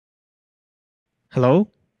Hello,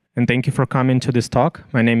 and thank you for coming to this talk.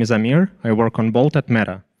 My name is Amir. I work on Bolt at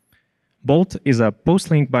Meta. Bolt is a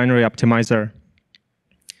post-link binary optimizer,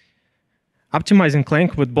 optimizing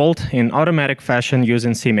Clang with Bolt in automatic fashion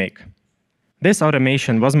using CMake. This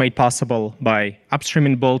automation was made possible by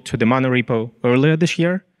upstreaming Bolt to the monorepo earlier this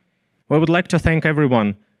year. We would like to thank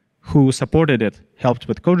everyone who supported it, helped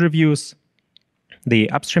with code reviews, the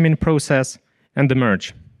upstreaming process, and the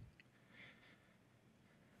merge.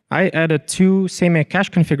 I added two CMake cache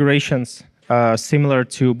configurations similar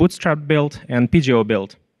to Bootstrap build and PGO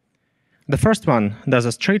build. The first one does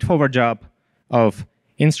a straightforward job of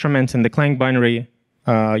instrumenting the Clang binary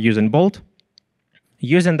using Bolt,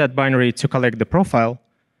 using that binary to collect the profile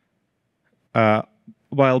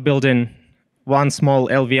while building one small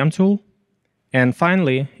LLVM tool, and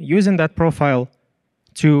finally, using that profile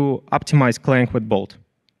to optimize Clang with Bolt.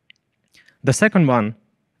 The second one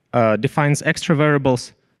defines extra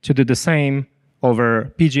variables to do the same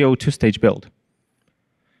over PGO two-stage build.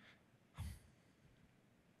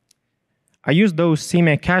 I used those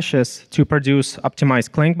CMake caches to produce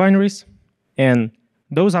optimized Clang binaries, and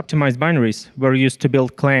those optimized binaries were used to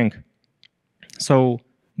build Clang. So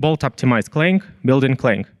Bolt optimized Clang, build in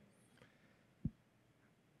Clang.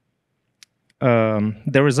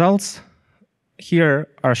 The results here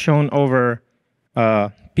are shown over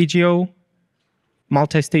PGO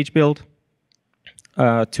multi-stage build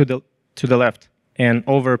to the left, and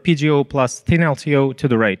over PGO plus thin LTO to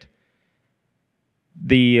the right.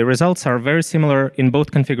 The results are very similar in both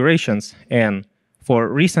configurations, and for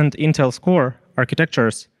recent Intel Core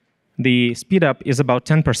architectures, the speedup is about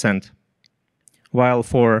 10%, while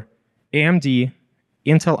for AMD,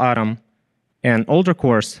 Intel Atom, and older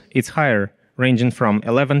cores, it's higher, ranging from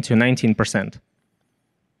 11 to 19%.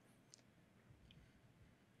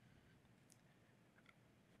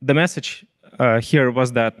 The message here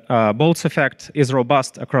was that Bolt's effect is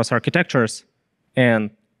robust across architectures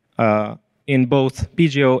and in both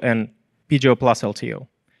PGO and PGO plus LTO.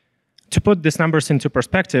 To put these numbers into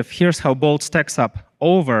perspective, here's how Bolt stacks up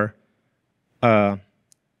over PGO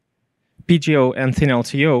and thin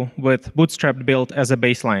LTO with Bootstrap built as a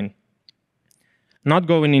baseline. Not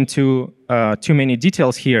going into too many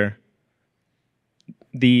details here,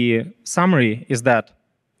 the summary is that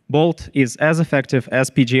Bolt is as effective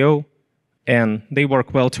as PGO, and they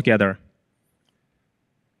work well together.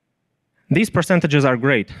 These percentages are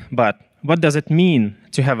great, but what does it mean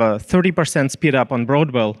to have a 30% speed up on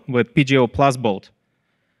Broadwell with PGO plus Bolt?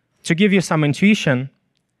 To give you some intuition,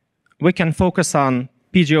 we can focus on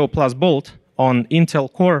PGO plus Bolt on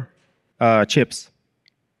Intel Core chips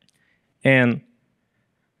and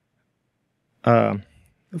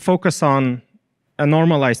focus on a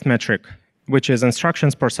normalized metric, which is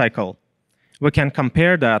instructions per cycle. We can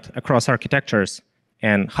compare that across architectures,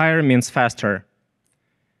 and higher means faster.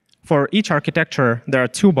 For each architecture, there are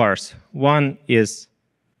two bars.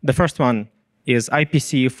 The first one is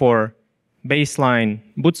IPC for baseline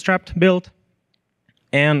bootstrapped build,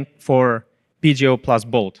 and for PGO plus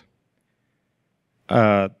Bolt.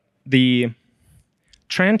 The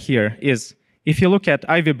trend here is, if you look at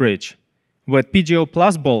Ivy Bridge, with PGO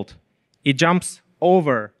plus Bolt, it jumps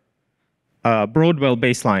over Broadwell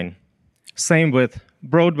baseline. Same with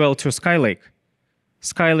Broadwell to Skylake,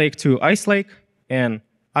 Skylake to Ice Lake, and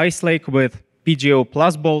Ice Lake with PGO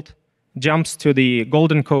plus Bolt jumps to the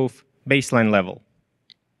Golden Cove baseline level.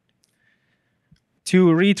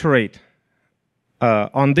 To reiterate,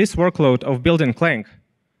 on this workload of building Clang,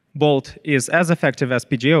 Bolt is as effective as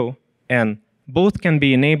PGO, and both can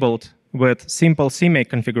be enabled with simple CMake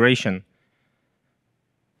configuration.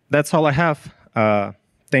 That's all I have.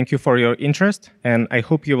 Thank you for your interest, and I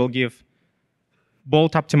hope you will give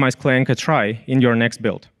Bolt optimized Clang a try in your next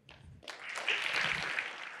build.